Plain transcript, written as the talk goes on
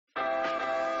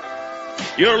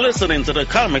You're listening to the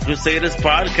Comic Crusaders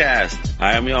podcast.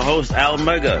 I am your host, Al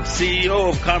Mega, CEO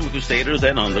of Comic Crusaders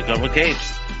and Undercover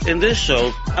Capes. In this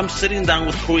show, I'm sitting down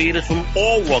with creators from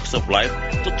all walks of life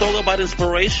to talk about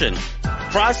inspiration,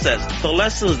 process, the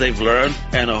lessons they've learned,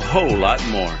 and a whole lot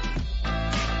more.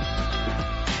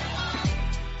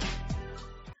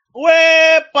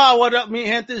 Wepa, what up, me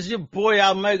gente? It's your boy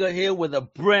Al Mega here with a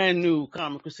brand new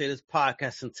Comic Crusaders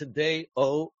podcast. And today,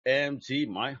 OMG,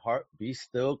 my heart be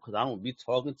still because I'm going to be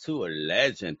talking to a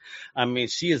legend. I mean,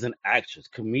 she is an actress,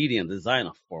 comedian,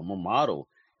 designer, former model.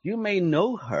 You may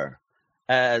know her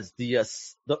as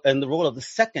in the role of the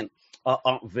second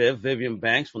Aunt Vivian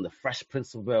Banks from the Fresh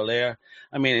Prince of Bel-Air.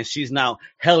 I mean, and she's now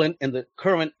Helen in the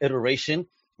current iteration.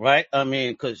 Right? I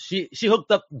mean, because she hooked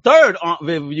up third Aunt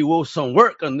Viv, you owe some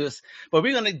work on this. But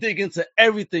we're going to dig into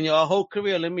everything, your whole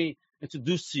career. Let me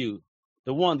introduce to you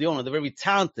the one, the only, the very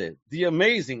talented, the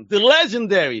amazing, the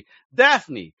legendary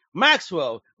Daphne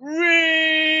Maxwell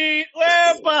Reid.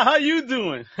 How you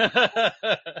doing? Fine.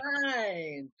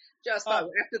 Just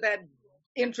after that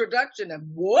introduction of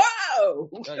whoa.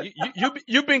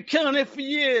 You've been killing it for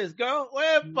years, girl.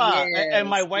 Yes, and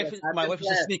my wife is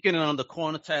just sneaking in on the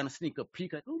corner trying to sneak a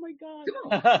peek. Like, oh my God.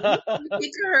 Come on.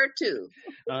 Peek to her too.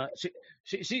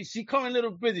 She coming a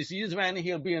little busy. She just ran in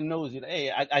here being nosy. Like,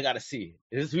 hey, I gotta see.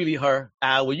 Is this really her?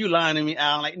 Al, were you lying to me,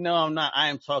 Al? I'm like, no, I'm not. I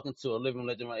am talking to a living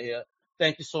legend right here.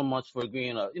 Thank you so much for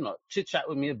agreeing to, chit chat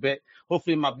with me a bit.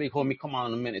 Hopefully my big homie come on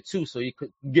in a minute too, so you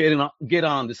could get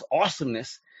on this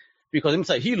awesomeness. Because let me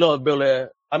tell you, he loved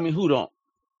Bel-Air. I mean, who don't?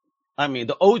 I mean,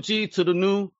 the OG to the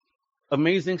new,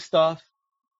 amazing stuff,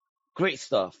 great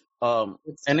stuff. And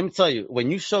let me tell you, when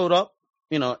you showed up,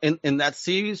 in that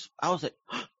series, I was like,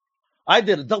 I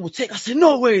did a double take. I said,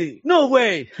 no way.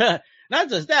 Not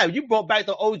just that, you brought back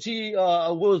the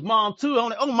OG Will's mom too.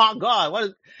 I'm like, oh my God, what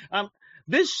is?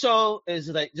 This show is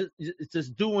like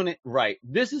just doing it right.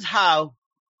 This is how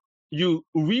you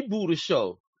reboot a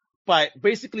show. By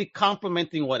basically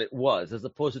complementing what it was, as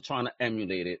opposed to trying to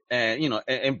emulate it,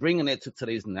 and bringing it to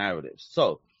today's narrative.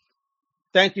 So,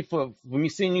 thank you for me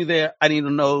seeing you there. I need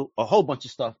to know a whole bunch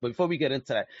of stuff, but before we get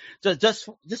into that, just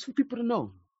for people to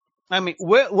know, I mean,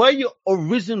 where you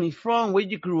originally from, where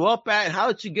you grew up at, how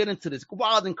did you get into this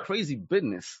wild and crazy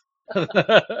business?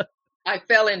 I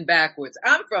fell in backwards.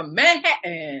 I'm from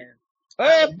Manhattan.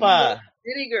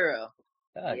 City girl.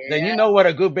 Yeah. Then you know what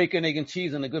a good bacon, egg, and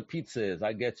cheese and a good pizza is.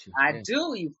 I get you. I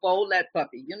do. You fold that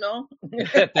puppy,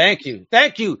 Thank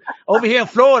you. Over here in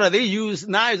Florida, they use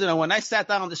knives, and when I sat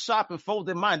down in the shop and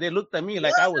folded mine, they looked at me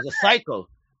like I was a psycho.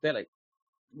 They're like,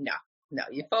 no,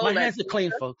 you fold my hands are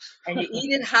clean, folks. And you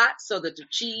eat it hot so that the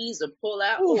cheese will pull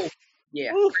out. Oof.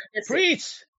 Yeah. Oof.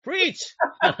 Preach.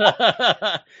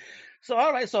 So,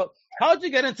 all right. So how'd you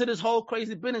get into this whole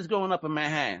crazy business growing up in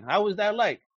Manhattan? How was that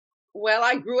like? Well,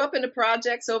 I grew up in the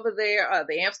projects over there,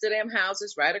 the Amsterdam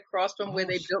houses right across from where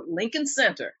they built Lincoln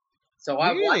Center. So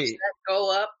I watched that go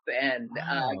up and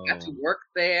got to work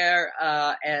there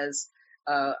as,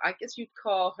 I guess you'd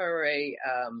call her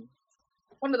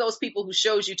one of those people who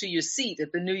shows you to your seat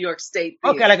at the New York State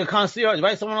Theater. Okay, like a concierge,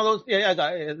 right? So one of those, I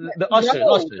got it. The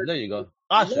usher, there you go.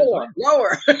 Usher,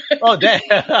 lower. Oh, damn.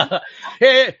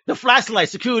 Hey, the flashlight,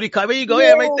 security card. There you go.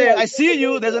 Yeah, right there. I see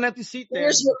you. There's an empty seat there.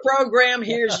 Here's your program.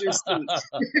 Here's your seat.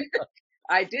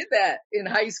 I did that in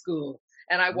high school,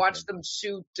 and I watched them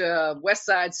shoot West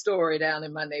Side Story down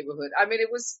in my neighborhood. I mean, it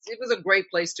was a great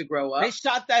place to grow up. They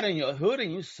shot that in your hood,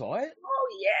 and you saw it? Oh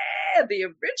yeah, the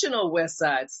original West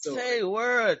Side Story. Say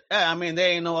word. I mean, there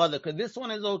ain't no other, because this one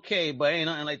is okay, but ain't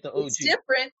nothing like the OG. It's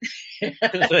different.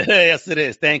 Yes, it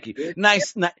is. Thank you. It's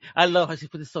nice. I love how she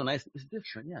put it so nice. It's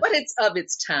different, yeah. But it's of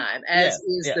its time, as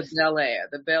is the Bel-Air.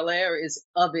 The Bel-Air is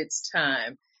of its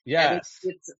time. Yes.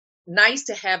 And it's nice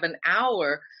to have an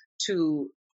hour to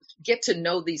get to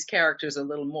know these characters a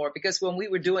little more, because when we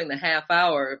were doing the half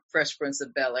hour Fresh Prince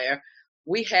of Bel-Air,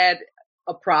 we had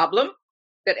a problem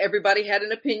that everybody had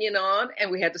an opinion on,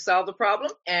 and we had to solve the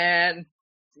problem, and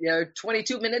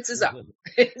 22 minutes is up.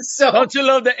 So don't you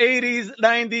love the 80s,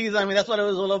 90s? I mean, that's what it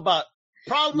was all about.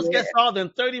 Problems get solved in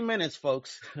 30 minutes,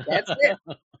 folks. That's it.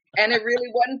 And it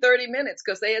really wasn't 30 minutes,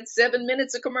 because they had 7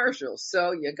 minutes of commercials.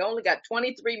 So you only got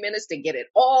 23 minutes to get it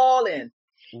all in.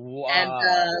 Wow.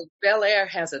 And Bel-Air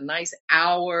has a nice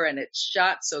hour, and it's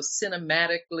shot so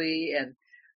cinematically. And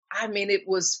I mean, it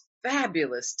was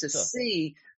fabulous to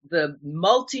see the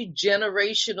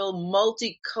multi-generational,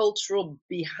 multicultural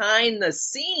behind the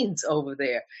scenes over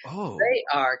there. Oh. They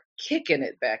are kicking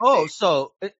it back there.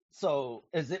 So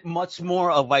is it much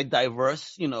more of a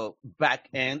diverse, back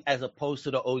end as opposed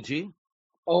to the OG?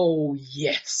 Oh,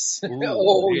 yes. Ooh,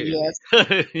 Oh, really? yes.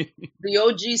 The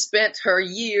OG spent her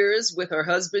years with her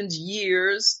husband's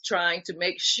years trying to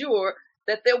make sure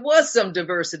that there was some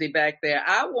diversity back there.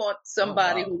 I want Oh,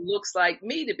 somebody wow. who looks like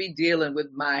me to be dealing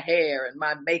with my hair and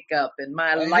my makeup and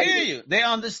my I hear lighting. you. They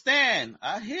understand.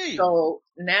 I hear you. So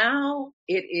now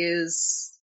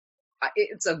it's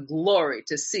a glory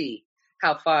to see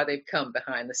how far they've come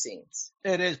behind the scenes.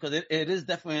 It is because it is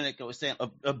definitely, like I was saying,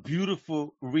 a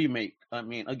beautiful remake. I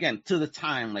mean, again, to the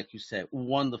time, like you said,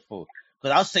 wonderful.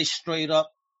 Because I'll say straight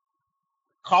up,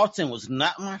 Carlton was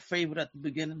not my favorite at the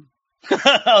beginning.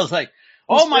 I was like,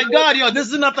 Who's oh my God, yo, this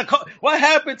is not what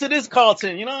happened to this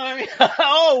Carlton? You know what I mean?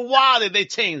 Oh, wow, did they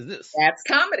change this? That's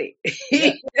comedy.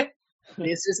 Yeah,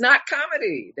 This is not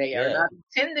comedy. They are yeah. not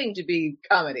intending to be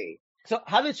comedy. So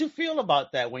how did you feel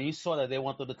about that when you saw that they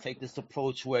wanted to take this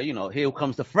approach where, here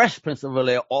comes the Fresh Prince of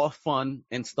Bel-Air, all fun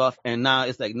and stuff, and now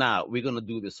it's like, nah, we're gonna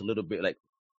do this a little bit like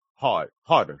harder.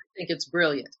 Think it's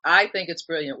brilliant. I think it's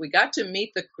brilliant. We got to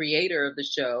meet the creator of the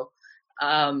show,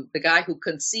 the guy who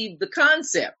conceived the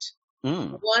concept,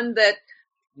 Mm. one that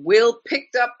Will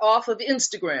picked up off of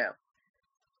Instagram.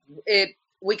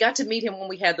 We got to meet him when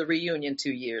we had the reunion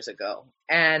 2 years ago,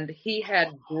 and he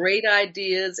had great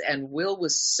ideas, and Will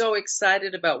was so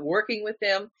excited about working with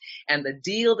him and the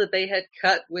deal that they had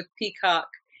cut with Peacock,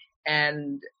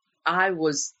 and I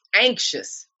was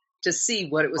anxious to see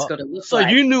what it was going to look So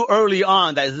like. you knew early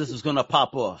on that this was gonna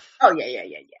pop off. Oh yeah.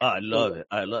 I love it.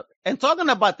 I love it. And talking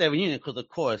about that reunion, because of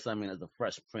course, I mean, as a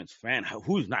Fresh Prince fan,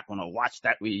 who's not gonna watch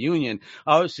that reunion?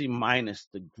 Obviously, minus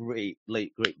the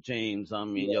late great James. I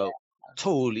mean, Yeah.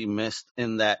 totally missed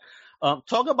in that.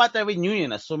 Talk about that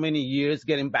reunion. At so many years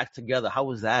getting back together. How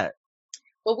was that?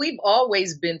 Well, we've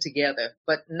always been together,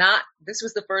 but this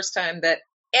was the first time that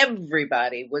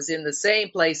everybody was in the same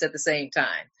place at the same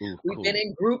time. Ooh, We've been cool.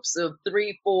 in groups of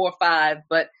 3, 4, 5,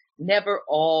 but never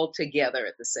all together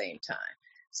at the same time.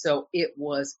 So it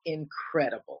was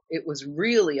incredible. It was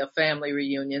really a family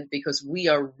reunion because we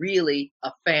are really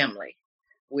a family.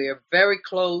 We're very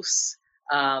close.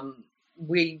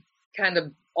 We kind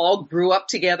of all grew up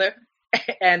together,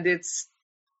 and it's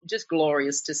just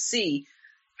glorious to see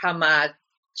how my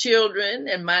children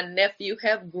and my nephew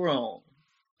have grown.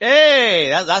 Hey,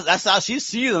 that's how she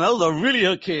sees them. Those are really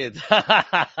her kids.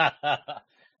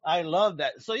 I love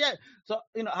that. So yeah, so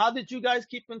how did you guys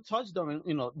keep in touch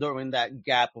during that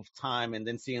gap of time, and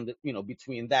then seeing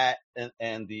between that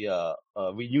and the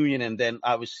reunion, and then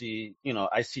obviously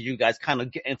I see you guys kind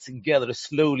of getting together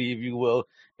slowly, if you will,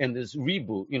 in this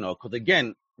reboot. Because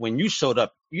again, when you showed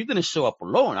up, you didn't show up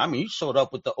alone. I mean, you showed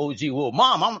up with the OG Will.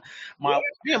 My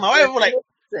wife were like,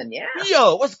 Yeah.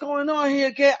 yo, what's going on here?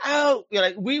 Get out.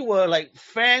 Like, we were like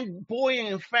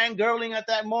fanboying and fangirling at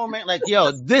that moment. Like,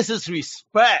 yo, this is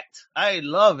respect. I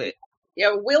love it.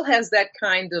 Yeah, Will has that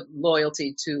kind of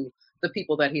loyalty to the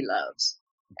people that he loves.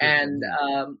 And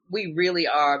we really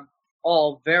are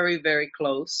all very, very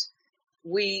close.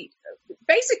 We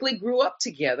basically grew up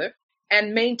together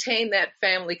and maintain that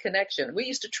family connection. We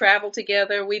used to travel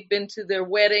together. We've been to their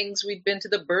weddings. We've been to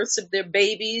the births of their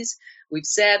babies. We've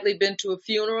sadly been to a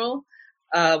funeral,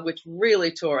 which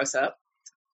really tore us up.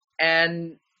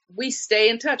 And we stay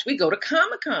in touch. We go to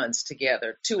Comic-Cons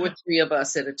together, 2 or 3 of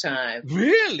us at a time.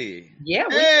 Really? Yeah,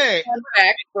 we Hey. came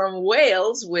back from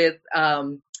Wales with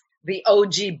the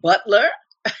OG Butler.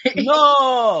 No.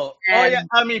 Oh yeah.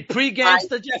 I mean,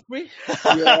 pre-gangster Jeffrey.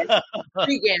 Yeah,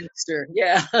 pre-gangster.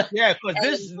 Yeah. Yeah,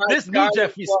 because this new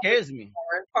Jeffrey scares me.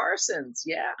 Warren Parsons.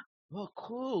 Yeah. Oh,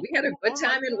 cool. We had a good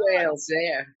time in Wales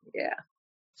there. Yeah.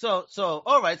 So,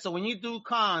 all right. So when you do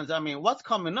cons, I mean, what's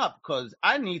coming up? Because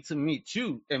I need to meet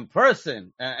you in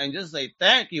person and just say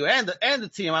thank you and the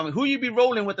team. I mean, who you be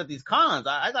rolling with at these cons?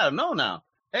 I gotta know now.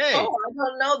 Hey. Oh, I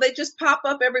don't know. They just pop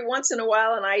up every once in a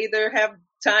while, and I either have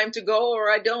time to go or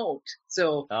I don't.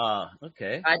 So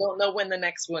okay. I don't know when the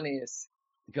next one is.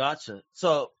 Gotcha.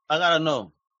 So I gotta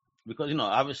know because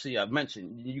obviously I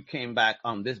mentioned you came back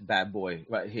on this bad boy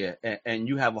right here, and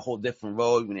you have a whole different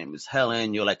role. Your name is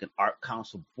Helen. You're like an art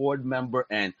council board member,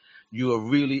 and you are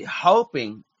really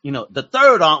helping the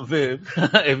third Aunt Viv,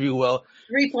 if you will,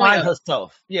 3.0. find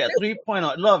herself. Yeah,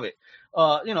 3.0. Love it.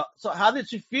 So how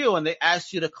did you feel when they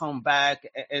asked you to come back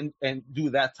and do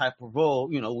that type of role,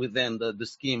 within the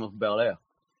scheme of Bel-Air?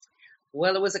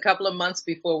 Well, it was a couple of months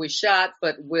before we shot,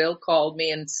 but Will called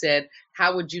me and said,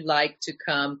 how would you like to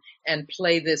come and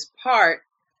play this part?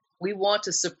 We want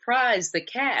to surprise the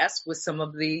cast with some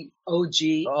of the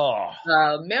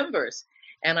OG members.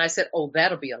 And I said, oh,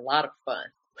 that'll be a lot of fun.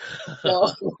 So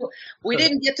we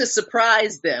didn't get to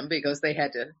surprise them because they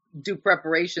had to do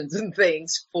preparations and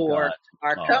things for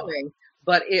our coming.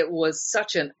 but it was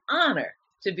such an honor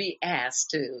to be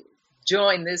asked to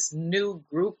join this new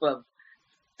group of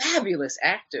fabulous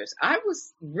actors. I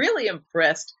was really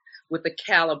impressed with the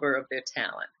caliber of their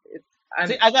talent.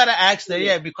 See, I gotta ask that,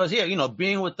 yeah, because here,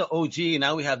 being with the OG,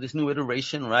 now we have this new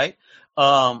iteration, right?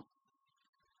 How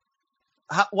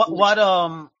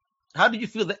did you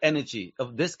feel the energy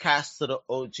of this cast to the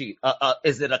OG?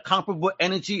 Is it a comparable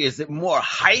energy? Is it more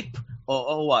hype,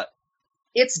 or what?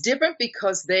 It's different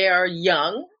because they are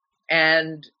young,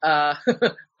 and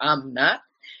I'm not.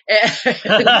 You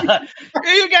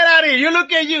get out of here. You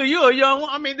look at you. You're a young one.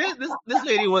 I mean, this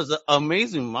lady was an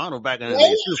amazing model back in the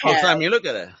day too. Folks, I mean, look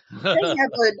at her. They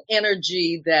have an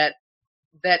energy that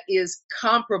is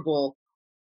comparable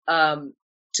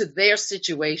to their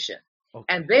situation. Okay.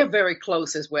 And they're very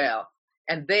close as well.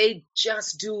 And they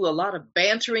just do a lot of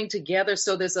bantering together.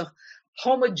 So there's a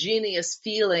homogeneous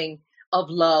feeling of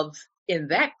love in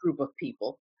that group of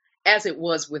people, as it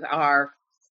was with our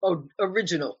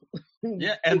original.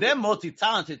 Yeah, and they're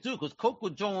multi-talented too, because Coco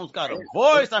Jones got a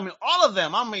voice. I mean, all of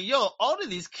them. I mean, all of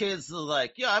these kids are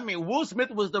like, I mean, Will Smith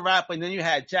was the rapper, and then you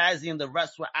had Jazzy, and the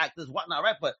rest were actors, whatnot,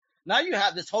 right? But now you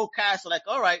have this whole cast, like,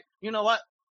 all right, you know what?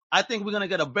 I think we're gonna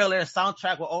get a Bel Air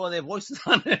soundtrack with all of their voices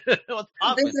on it. There's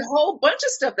a whole bunch of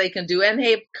stuff they can do, and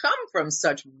they've come from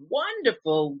such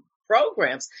wonderful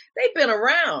programs. They've been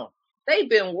around. They've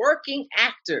been working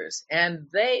actors, and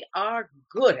they are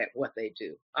good at what they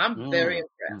do. I'm very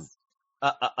impressed.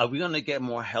 Are we gonna get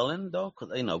more Helen though?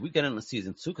 Because we get into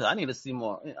season 2. Because I need to see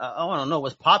more. I want to know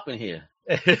what's popping here.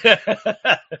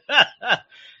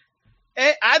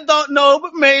 I don't know,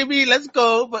 but maybe let's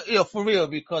go. But for real,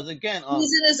 because again,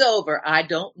 season is over. I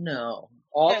don't know.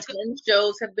 All 10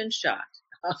 shows have been shot.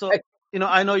 So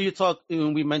I know you talked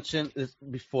when we mentioned this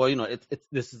before.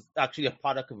 This is actually a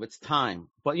product of its time.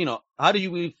 But how do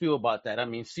you really feel about that? I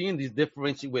mean, seeing these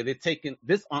differentiate where they're taking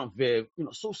this Aunt Viv,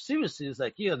 so seriously. It's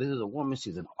like, this is a woman.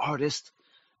 She's an artist,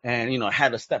 and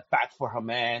had to step back for her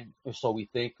man. Or so we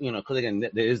think. Because again,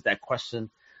 there is that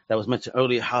question that was mentioned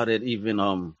earlier. How did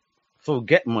even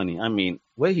forget money? I mean,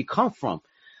 where he come from?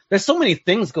 There's so many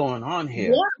things going on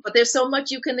here. Yeah, but there's so much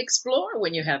you can explore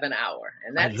when you have an hour,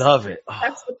 and I love it.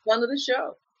 That's the fun of the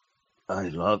show. I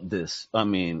love this. I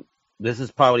mean, this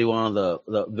is probably one of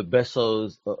the best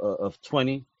shows of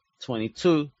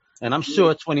 2022, and I'm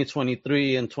sure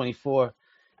 2023 and 24,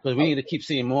 because we need to keep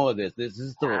seeing more of this. This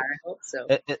is I hope so.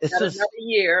 It's just another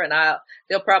year, and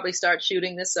they'll probably start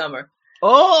shooting this summer.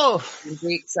 Oh, it'll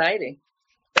be exciting.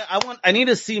 I need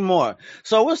to see more.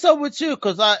 So what's up with you?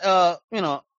 Because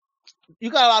you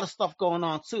got a lot of stuff going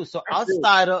on too. So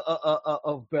outside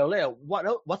of Bel Air,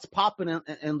 what's popping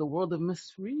in the world of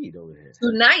Miss Reed over here?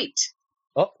 Tonight.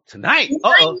 Oh, tonight.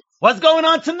 Uh-oh. What's going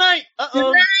on tonight?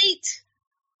 Uh-oh. Tonight.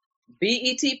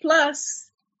 BET Plus.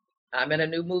 I'm in a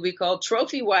new movie called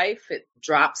Trophy Wife. It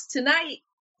drops tonight.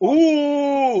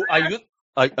 Ooh,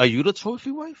 are you the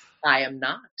trophy wife? I am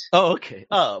not. Oh, okay.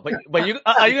 Oh, but you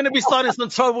are you going to be starting some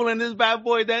trouble in this bad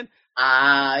boy then?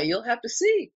 You'll have to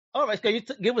see. All right. Can you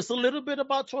give us a little bit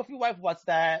about Trophy Wife? What's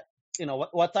that?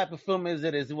 What type of film is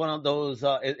it? Is it one of those?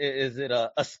 Is it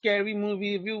a scary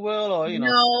movie, if you will, or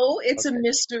No, it's a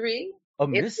mystery. A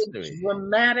mystery. It's a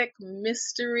dramatic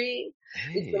mystery.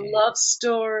 Hey. It's a love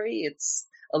story. It's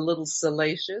a little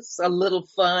salacious, a little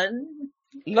fun.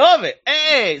 Love it.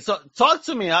 Hey, so talk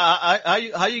to me.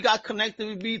 How you got connected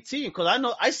with BT? Because I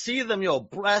know I see them.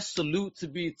 Blessed salute to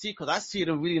BT. Because I see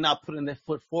them really not putting their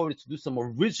foot forward to do some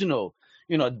original,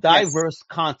 diverse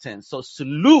content. So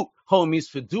salute, homies,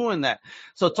 for doing that.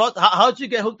 So talk. How'd you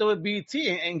get hooked up with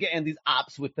BT and getting these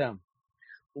ops with them?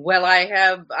 Well,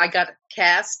 I got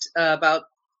cast about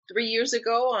 3 years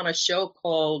ago on a show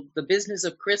called The Business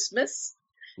of Christmas.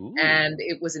 Ooh. And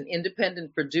it was an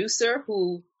independent producer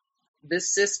who.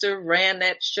 This sister ran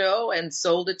that show and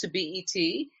sold it to BET.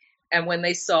 And when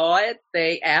they saw it,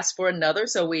 they asked for another.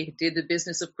 So we did The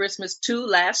Business of Christmas 2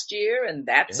 last year, and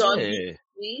that's on BET.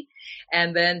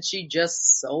 And then she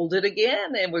just sold it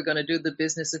again, and we're going to do The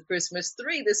Business of Christmas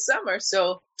 3 this summer.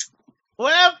 So,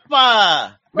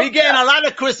 Wepa! We getting a lot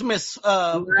of Christmas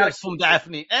gifts from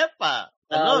Daphne. Epa! I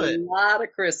love it. A lot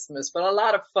of Christmas, but a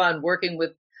lot of fun working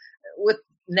with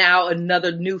now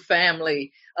another new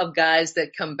family of guys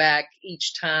that come back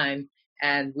each time,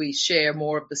 and we share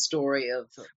more of the story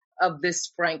of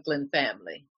this Franklin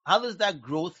family. How does that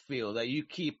growth feel that you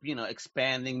keep,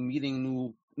 expanding,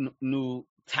 meeting new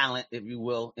talent, if you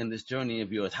will, in this journey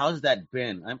of yours? How's that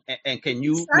been? And can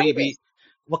you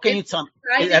what can you tell me?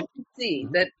 Exciting to see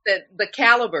that the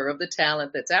caliber of the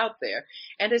talent that's out there,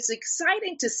 and it's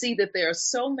exciting to see that there are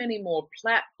so many more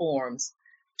platforms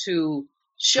to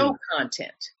show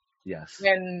content. Yes.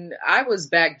 When I was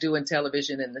back doing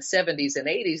television in the 70s and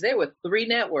 80s, there were 3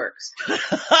 networks.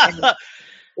 And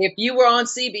if you were on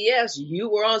CBS, you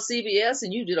were on CBS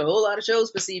and you did a whole lot of shows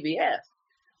for CBS.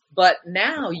 But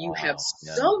now you have Wow.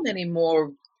 Yeah. so many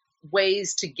more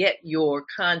ways to get your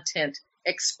content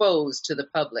exposed to the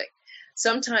public.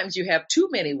 Sometimes you have too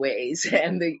many ways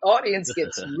and the audience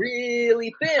gets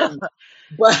really thin.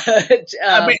 But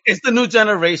I mean, it's the new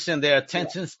generation. Their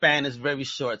attention span is very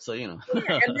short, so yeah,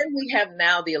 and then we have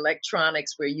now the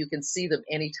electronics where you can see them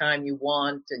anytime you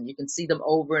want and you can see them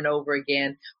over and over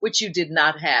again, which you did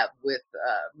not have with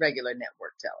regular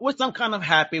network television. Which I'm kind of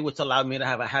happy, which allowed me to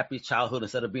have a happy childhood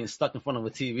instead of being stuck in front of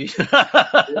a TV.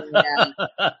 Yeah,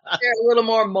 they're a little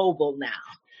more mobile now.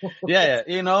 Yeah,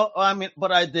 I mean,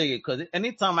 but I dig it because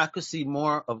anytime I could see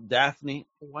more of Daphne,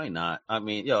 why not? I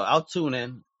mean, I'll tune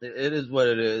in. It is what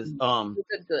it is.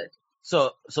 Good.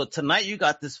 So tonight you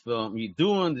got this film. You're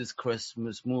doing this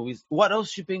Christmas movies. What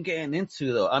else you been getting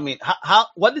into though? I mean,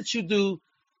 what did you do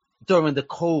during the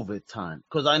COVID time?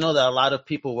 Because I know that a lot of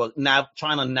people were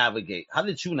trying to navigate. How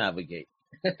did you navigate?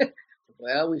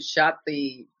 Well, we shot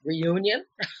the reunion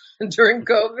during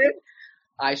COVID.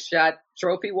 I shot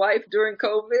Trophy Wife during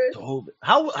COVID.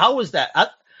 How was that?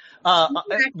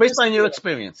 Based on your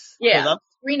experience. Yeah,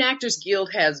 Screen Actors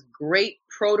Guild has great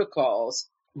protocols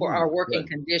for our working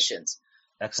conditions.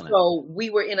 Excellent. So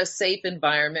we were in a safe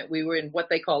environment. We were in what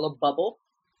they call a bubble.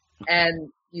 And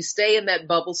you stay in that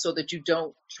bubble so that you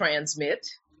don't transmit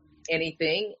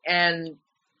anything. And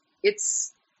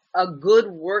it's a good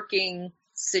working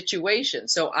situation.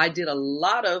 So I did a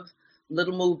lot of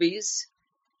little movies.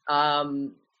 I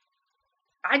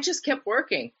just kept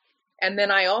working. And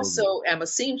then I also am a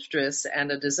seamstress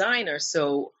and a designer.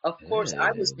 So, of course,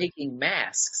 I was making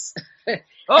masks.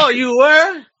 Oh, you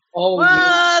were? Oh, what?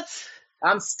 Yeah.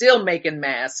 I'm still making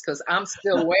masks because I'm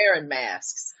still wearing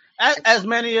masks. As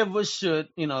many of us should,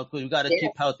 because we got to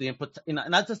keep healthy and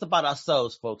not just about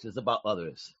ourselves, folks. It's about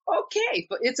others. Okay,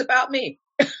 but it's about me.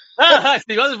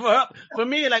 For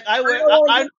me, like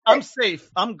I'm safe.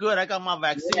 I'm good. I got my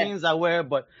vaccines. I wear,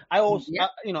 but I also,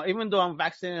 even though I'm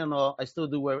vaccinated and all, I still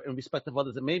do wear in respect of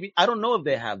others. And maybe I don't know if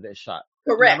they have their shot.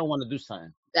 Correct. I don't want to do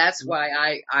something. That's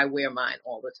why I wear mine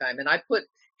all the time, and I put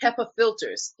HEPA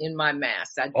filters in my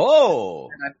mask. I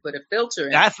put a filter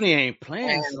in. Daphne ain't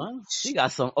playing, son. She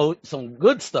got some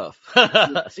good stuff.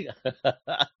 Yeah,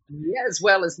 as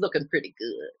well as looking pretty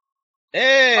good.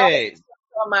 Hey.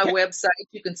 On my website,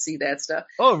 you can see that stuff.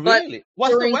 Oh, really?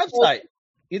 What's the website?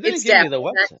 You didn't give me the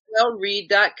website.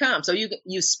 MaxwellReed.com. So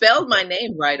you spelled my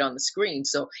name right on the screen,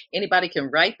 so anybody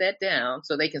can write that down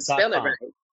so they can spell it right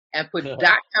and put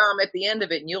 .com at the end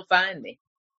of it, and you'll find me.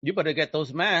 You better get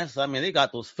those masks. I mean, they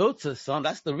got those filters, son.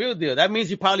 That's the real deal. That means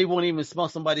you probably won't even smell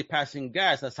somebody passing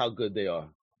gas. That's how good they are.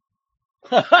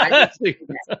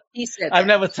 He said I've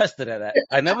never tested it that.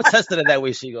 I never tested it that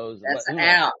way. She goes. That's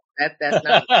out. That's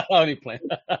not. Only playing.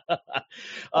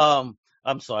 I'm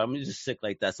sorry. I'm just sick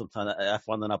like that. Sometimes I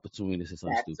find an opportunity to say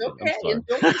something stupid. Okay. I'm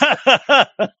sorry.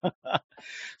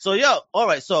 So all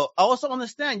right. So I also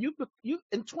understand you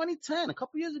in 2010,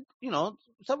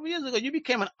 several years ago, you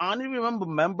became an honorary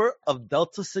member of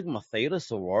Delta Sigma Theta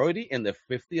sorority in the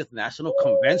 50th National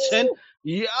Convention.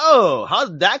 Yo,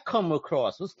 how'd that come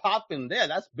across? What's popping there?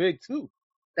 That's big too.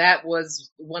 That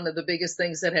was one of the biggest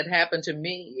things that had happened to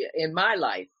me in my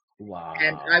life. Wow.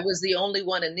 And I was the only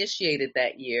one initiated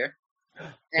that year.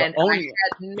 And I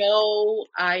had no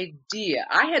idea.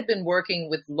 I had been working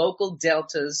with local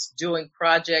Deltas doing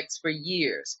projects for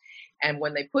years. And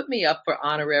when they put me up for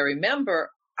honorary member,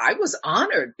 I was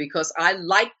honored because I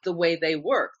liked the way they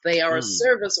work. They are a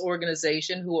service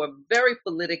organization who are very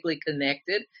politically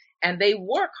connected and they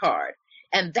work hard.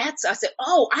 And I said,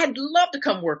 I'd love to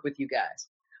come work with you guys.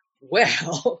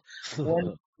 Well,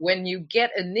 when you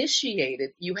get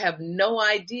initiated, you have no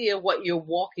idea what you're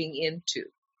walking into.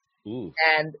 Ooh.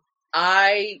 And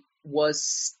I was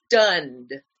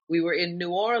stunned. We were in New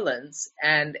Orleans,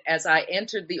 and as I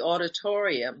entered the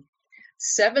auditorium,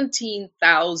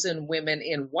 17,000 women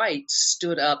in white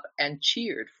stood up and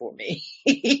cheered for me.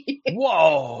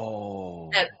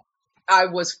 Whoa! And I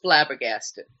was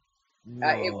flabbergasted.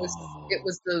 It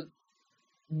was the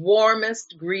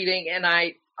warmest greeting, and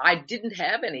I didn't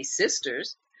have any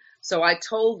sisters, so I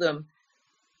told them,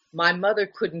 my mother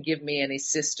couldn't give me any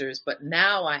sisters, but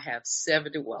now I have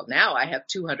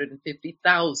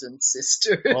 250,000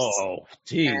 sisters. Oh,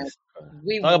 geez.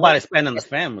 Talk about expanding the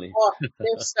family.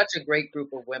 They're such a great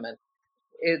group of women.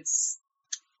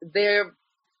 Their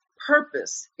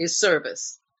purpose is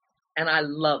service. And I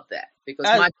love that because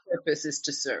my purpose is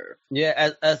to serve.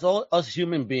 Yeah, as all us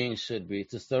human beings should be,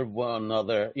 to serve one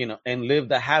another, and live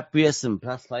the happiest and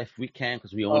best life we can,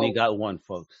 because we only Oh, got one,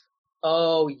 folks.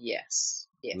 oh yes,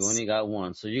 We yes, only got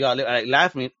one. So you got to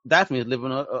live. Like Daphne is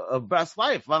living a best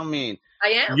life. I mean,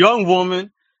 I am. young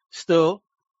woman, still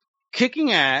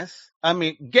kicking ass. I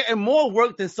mean, getting more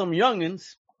work than some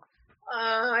youngins.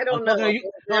 I I'm don't talking to know.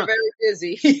 you. They're very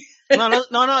busy. No.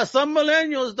 Some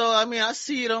millennials, though. I mean, I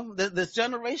see them. This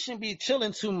generation be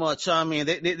chilling too much. I mean,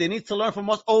 they need to learn from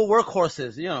us old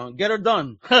workhorses. Get her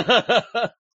done.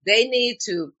 They need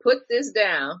to put this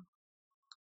down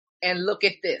and look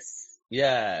at this. Look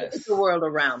at the Yes. world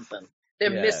around them.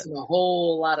 They're Yeah. missing a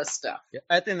whole lot of stuff. Yeah,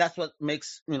 I think that's what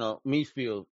makes me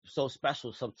feel so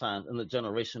special sometimes in the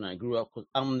generation I grew up. Cause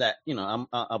I'm that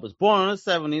I was born in the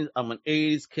 '70s. I'm an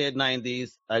 '80s kid,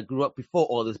 '90s. I grew up before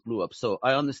all this blew up, so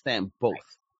I understand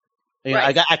both. I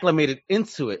Right. got acclimated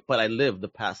into it, but I lived the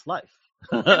past life.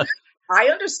 And I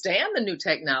understand the new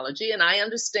technology and I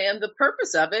understand the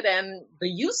purpose of it and the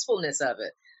usefulness of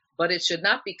it, but it should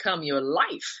not become your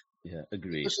life. Yeah,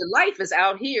 agreed. Because your life is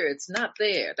out here, it's not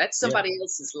there. That's Yeah, somebody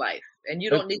else's life. And you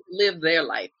don't need to live their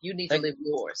life. You need to live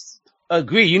yours.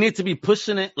 agree. You need to be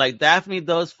pushing it like Daphne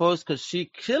does, folks, because she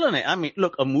killing it. I mean,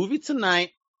 look, a movie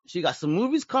tonight. She got some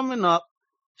movies coming up.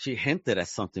 She hinted at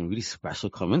something really special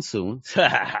coming soon.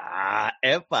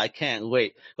 If I can't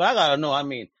wait. But I gotta know, I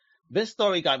mean, this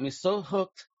story got me so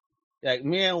hooked. Like,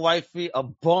 me and wifey are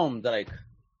bummed. Like,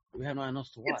 we have nothing else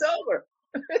to watch. It's over.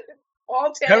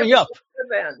 All 10 Hurry up.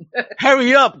 then.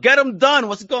 Hurry up. Get them done.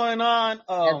 What's going on?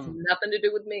 Has nothing to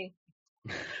do with me.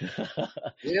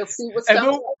 We'll see what's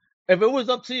coming up. If it was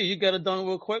up to you, you get it done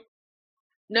real quick?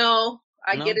 No,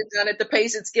 I get it done at the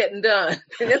pace it's getting done.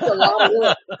 It's a lot of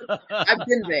work. I've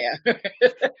been there.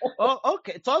 Oh,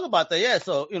 okay. Talk about that. Yeah.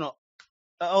 So,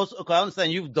 I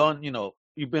understand you've done,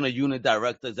 you've been a unit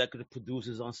director, executive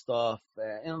producers on stuff.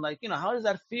 And how does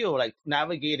that feel, like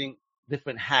navigating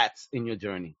different hats in your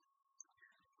journey?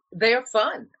 They're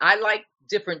fun. I like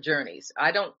different journeys.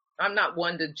 I'm not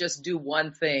one to just do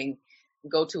one thing,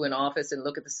 go to an office and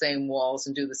look at the same walls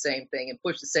and do the same thing and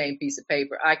push the same piece of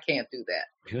paper. I can't do that.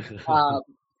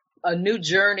 A new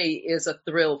journey is a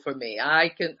thrill for me.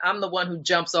 I'm the one who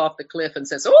jumps off the cliff and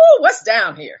says, "Oh, what's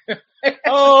down here?"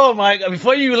 Oh my God.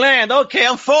 Before you land, okay,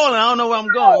 I'm falling. I don't know where I'm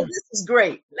going. Oh, this is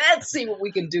great. Let's see what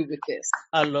we can do with this.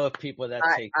 I love people that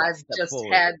take that I've step just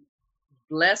forward. had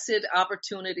blessed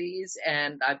opportunities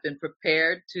and I've been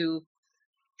prepared to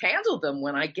handle them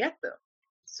when I get them.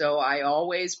 So I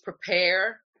always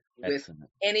prepare with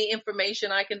any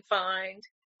information I can find.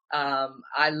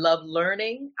 I love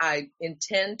learning. I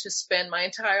intend to spend my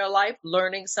entire life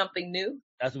learning something new.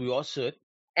 As we all should.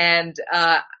 And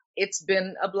it's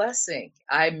been a blessing.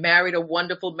 I married a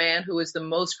wonderful man who is the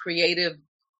most creative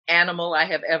animal I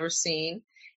have ever seen,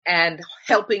 and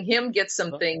helping him get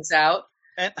some things out.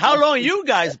 And how long you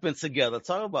guys been together?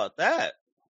 Talk about that.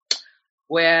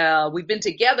 Well, we've been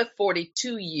together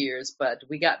 42 years, but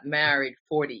we got married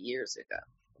 40 years ago.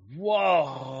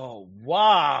 Whoa.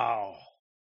 Wow.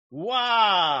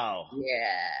 Wow.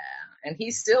 Yeah. And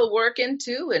he's still working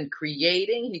too and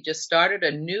creating. He just started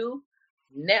a new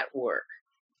network.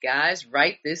 Guys,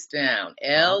 write this down.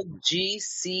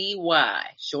 LGCY,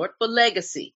 short for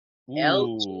legacy.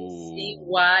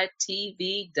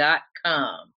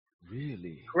 LGCYTV.com.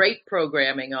 Really? Great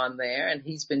programming on there. And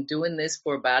he's been doing this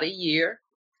for about a year.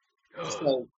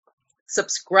 So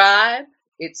subscribe.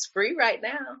 It's free right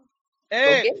now.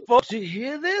 Hey, folks, you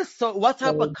hear this? So what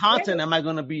type of content am I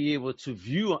going to be able to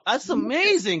view? That's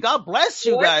amazing. God bless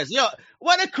you guys. Yo,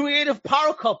 what a creative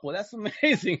power couple. That's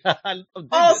amazing.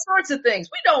 All sorts of things.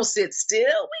 We don't sit still.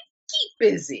 We keep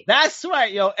busy. That's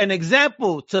right, yo. An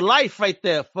example to life right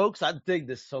there, folks. I dig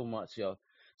this so much, yo.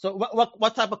 So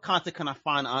what type of content can I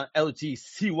find on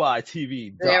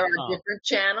LGCYTV.com? There are different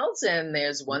channels, and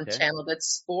there's one channel that's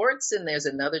sports, and there's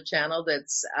another channel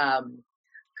that's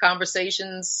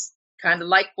conversations, kind of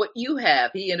like what you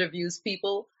have. He interviews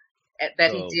people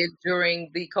that he did during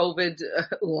the COVID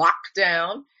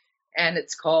lockdown, and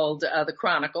it's called The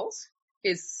Chronicles.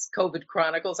 His COVID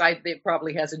Chronicles. It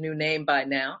probably has a new name by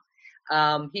now.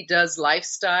 He does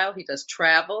lifestyle. He does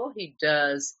travel. He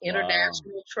does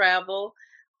international travel.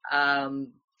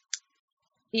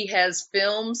 He has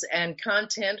films and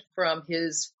content from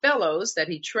his fellows that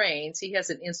he trains. He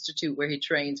has an institute where he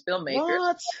trains filmmakers.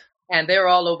 What? And they're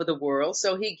all over the world.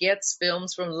 So he gets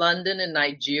films from London and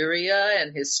Nigeria,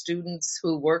 and his students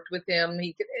who worked with him,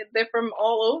 they're from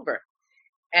all over.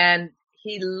 And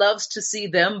he loves to see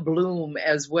them bloom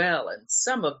as well. And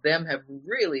some of them have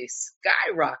really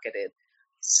skyrocketed.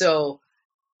 So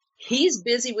he's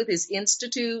busy with his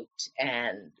institute,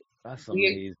 and That's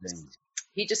we amazing.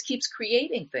 he just keeps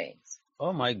creating things.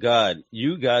 Oh my God,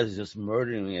 you guys are just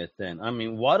murdering it then. I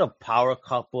mean, what a power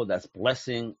couple that's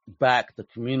blessing back the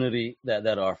community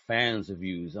that are fans of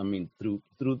yous. I mean, through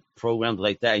programs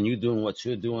like that and you doing what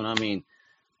you're doing. I mean,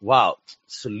 wow,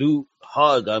 salute,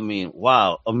 hug. I mean,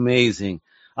 wow, amazing.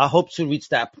 I hope to reach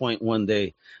that point one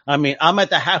day. I mean, I'm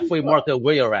at the halfway mark of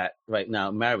where you're at right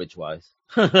now, marriage wise.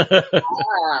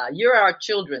 You're our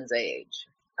children's age.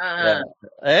 Yeah.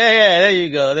 Hey, yeah, there you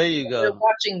go. There you We're go.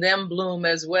 watching them bloom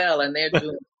as well, and they're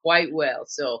doing quite well.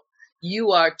 So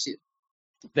you are too.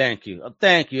 Thank you.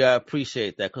 Thank you. I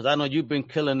appreciate that because I know you've been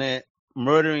killing it,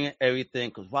 murdering it, everything.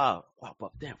 Because wow,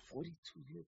 but damn, 42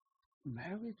 years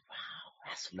married? Wow,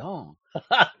 that's long.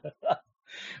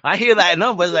 I hear that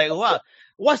number. It's like, wow,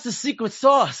 what's the secret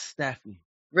sauce, Daphne?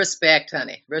 Respect,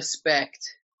 honey. Respect.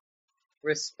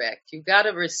 Respect. You got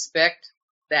to respect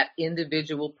that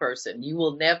individual person. You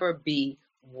will never be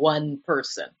one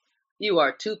person. You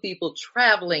are two people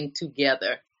traveling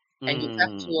together, and you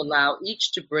have to Mm, allow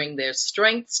each to bring their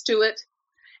strengths to it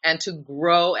and to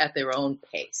grow at their own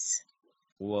pace.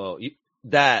 well,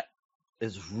 that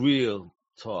is real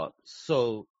talk.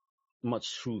 So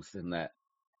much truth in that.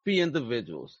 Be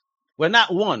individuals. We're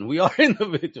not one. We are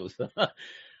individuals.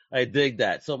 I dig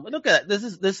that. So look at that.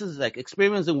 This is like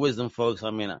experience and wisdom, folks.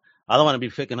 I mean, I don't want to be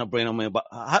picking her brain on me, but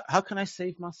how can I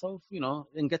save myself,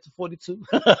 and get to 42?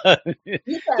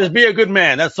 You got Just be a good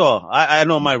man. That's all. I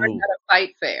know my learn rule. how to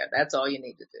fight fair. That's all you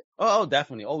need to do. Oh,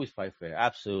 definitely. Always fight fair.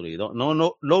 Absolutely. Don't,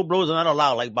 no, low blows are not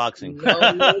allowed like boxing. No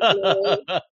low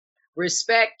blows.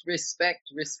 Respect, respect,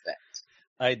 respect.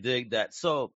 I dig that.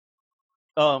 So,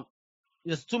 um,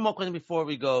 just two more questions before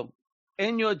we go.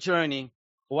 In your journey,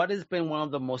 what has been one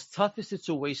of the most toughest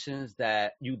situations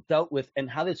that you dealt with, and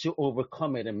how did you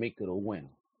overcome it and make it a win?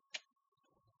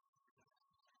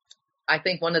 I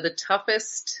think one of the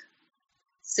toughest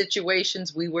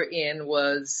situations we were in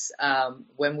was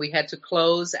when we had to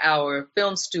close our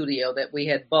film studio that we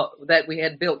had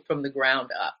built from the ground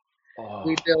up.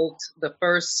 We Oh, built the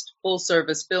first full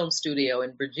service film studio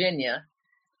in Virginia,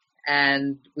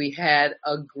 and we had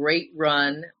a great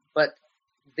run, but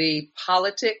the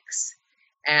politics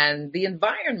and the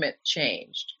environment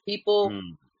changed. People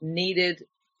mm, needed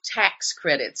tax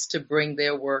credits to bring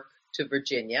their work to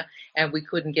Virginia, and we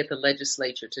couldn't get the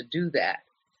legislature to do that.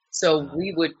 So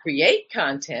we would create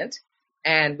content,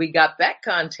 and we got that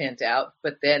content out,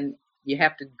 but then you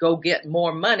have to go get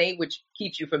more money, which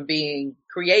keeps you from being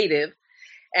creative.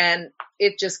 And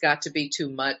it just got to be too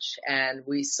much, and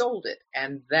we sold it.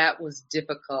 And that was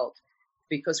difficult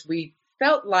because we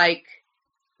felt like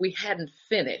we hadn't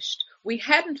finished. We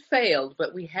hadn't failed,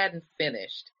 but we hadn't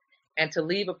finished. And to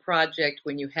leave a project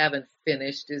when you haven't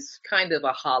finished is kind of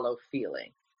a hollow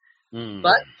feeling.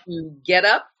 But mm. you get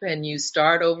up and you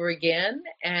start over again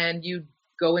and you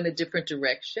go in a different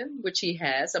direction, which he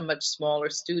has a much smaller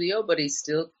studio, but he's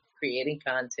still creating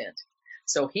content.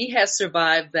 So he has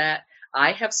survived that.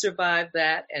 I have survived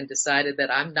that and decided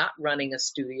that I'm not running a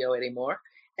studio anymore.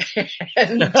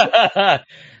 And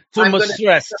Too I'm much going to do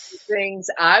stress. some of the things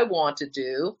I want to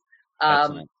do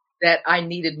Excellent. that I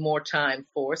needed more time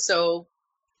for. So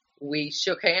we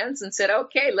shook hands and said,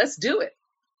 okay, let's do it.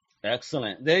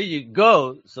 Excellent. There you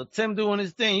go. So Tim doing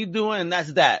his thing, you doing, and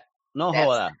that's that. No That's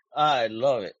hola. I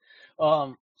love it.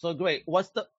 So great. What's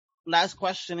the last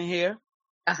question here?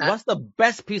 uh-huh. What's the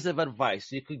best piece of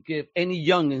advice you could give any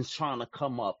youngins trying to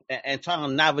come up and trying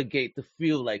to navigate the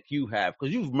field like you have?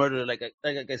 Because you've murdered, like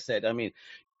I said. I mean,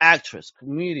 actress,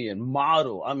 comedian,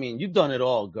 model. I mean, you've done it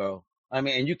all, girl. I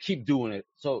mean, and you keep doing it.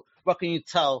 So what can you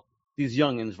tell these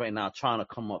youngins right now trying to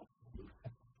come up?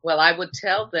 Well, I would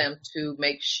tell them to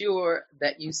make sure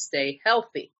that you stay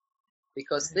healthy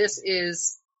because this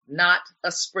is not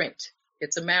a sprint.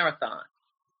 It's a marathon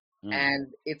Mm. and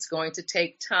it's going to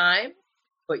take time,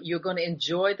 but you're going to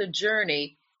enjoy the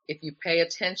journey if you pay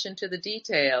attention to the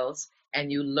details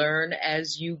and you learn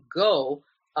as you go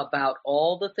about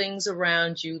all the things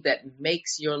around you that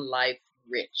makes your life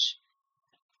rich.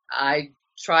 I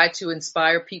try to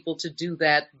inspire people to do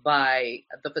that by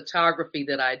the photography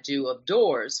that I do of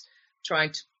doors,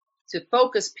 trying to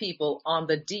focus people on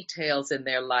the details in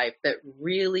their life that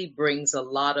really brings a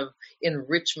lot of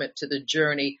enrichment to the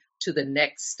journey to the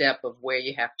next step of where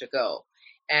you have to go.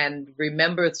 And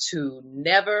remember to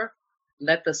never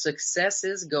let the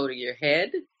successes go to your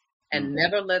head and Mm.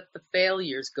 never let the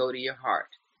failures go to your heart.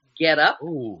 Get up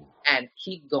Ooh. and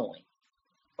keep going.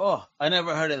 Oh, I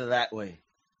never heard it that way.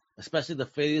 Especially the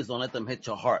failures, don't let them hit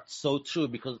your heart. So true,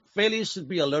 because failure should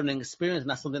be a learning experience,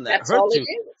 not something that That's all hurts it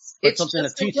you, is. but It's something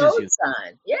that just a teaches road you.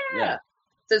 sign. Yeah. Yeah.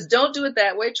 Says, don't do it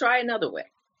that way. Try another way.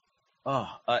 Oh,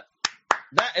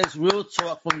 that is real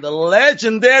talk from the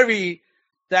legendary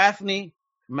Daphne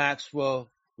Maxwell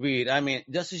Reid. I mean,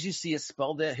 just as you see it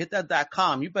spelled there, hit that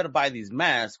 .com. You better buy these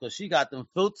masks because she got them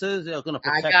filters. They're going to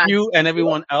protect you and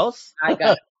everyone else. I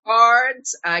got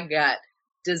cards. I got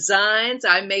designs.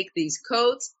 I make these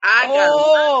coats.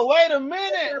 Wait a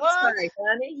minute. What?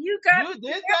 Honey, you did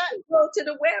that? Go to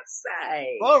the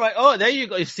website. All right. Oh, there you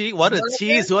go. You see, what a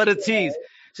tease. What a tease.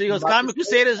 She goes, Comic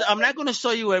Crusaders, I'm not going to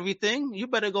show you everything. You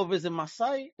better go visit my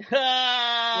site.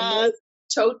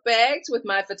 Tote bags with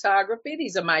my photography.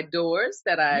 These are my doors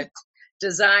that I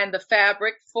designed the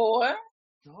fabric for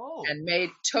and made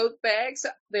tote bags.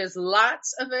 There's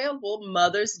lots available.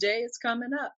 Mother's Day is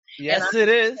coming up. Yes, it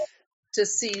is. To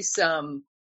see some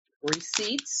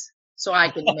receipts so I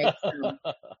can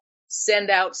send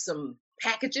out some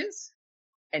packages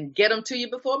and get them to you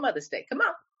before Mother's Day. Come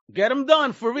on. Get them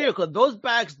done for real, because those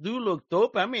bags do look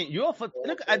dope. I mean,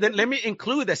 let me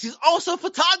include that. She's also a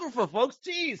photographer, folks.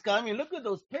 Jeez, I mean, look at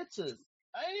those pictures.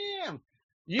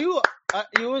 You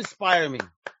inspire me.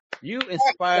 You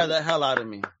inspire the hell out of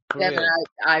me. Devin,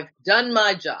 I've done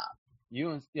my job.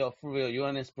 For real, you're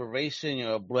an inspiration.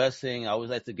 You're a blessing. I always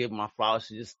like to give my flowers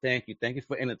to just thank you. Thank you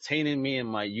for entertaining me in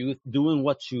my youth, doing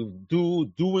what you do,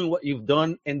 doing what you've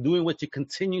done, and doing what you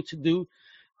continue to do.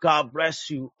 God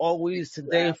bless you always,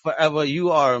 today, and forever.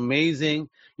 You are amazing.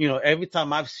 You know, every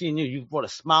time I've seen you, you've brought a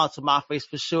smile to my face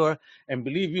for sure. And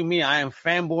believe you me, I am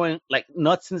fanboying like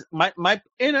nuts. My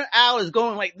inner owl is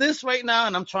going like this right now,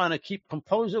 and I'm trying to keep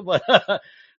composure, but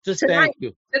thank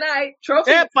you. Tonight,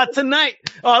 trophy. Yeah, but tonight,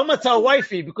 I'm going to tell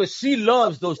wifey because she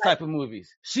loves those type of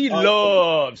movies. She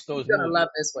loves those movies. You're going to love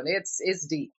this one. It's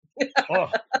deep.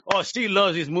 She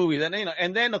loves these movies,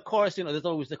 and then of course, there's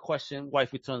always the question.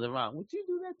 Wife turns around, would you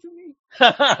do that to me?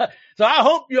 So I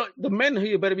hope the men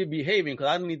here better be behaving, because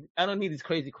I don't need these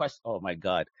crazy questions. Oh my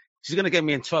God, she's gonna get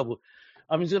me in trouble.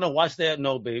 I'm just gonna watch that.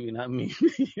 No, baby, not me.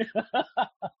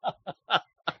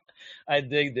 I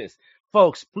dig this,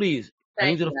 folks. Please, I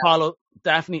need you to follow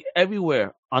Daphne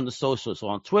everywhere on the socials. So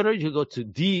on Twitter, you go to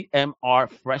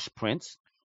DMR Fresh Prints.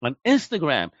 On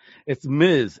Instagram, it's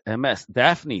Ms. MS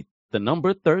Daphne, the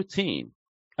number 13.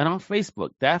 And on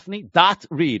Facebook,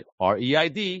 Daphne.Reid,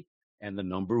 REID, and the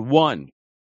number 1.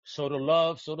 Show the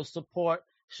love, show the support,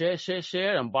 share,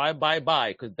 and buy.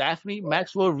 Because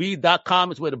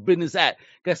DaphneMaxwellReid.com is where the business at.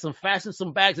 Get some fashion,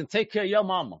 some bags, and take care of your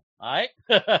mama. All right?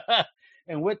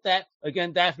 And with that,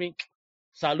 again, Daphne,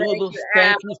 saludos.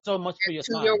 Thank you so much for your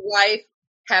time. To your wife,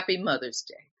 happy Mother's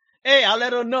Day. Hey, I'll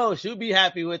let her know. She'll be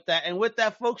happy with that. And with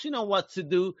that, folks, you know what to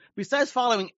do. Besides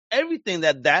following everything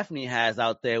that Daphne has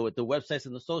out there with the websites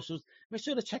and the socials, make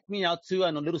sure to check me out, too.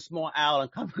 I'm a little small owl on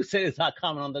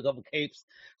ComicCrusaders.com and Undercover Capes.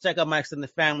 Check out my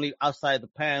extended family outside the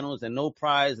panels and No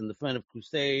Prize and the Friend of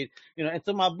Crusade. And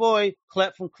to my boy,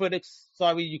 Clep from Critics,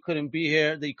 sorry you couldn't be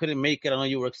here, that you couldn't make it. I know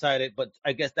you were excited, but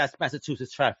I guess that's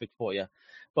Massachusetts traffic for you.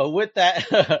 But with that,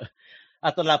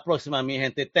 hasta la próxima, mi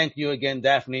gente. Thank you again,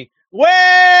 Daphne.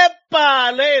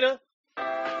 Wepa! Later.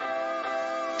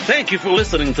 Thank you for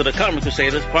listening to the Comic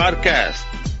Crusaders podcast.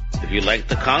 If you like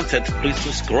the content, please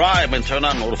subscribe and turn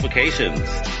on notifications.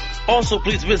 Also,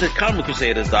 please visit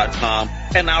ComicCrusaders.com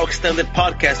and our extended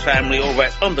podcast family over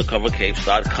at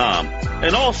UndercoverCapes.com.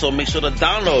 And also, make sure to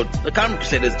download the Comic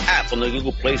Crusaders app on the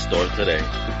Google Play Store today.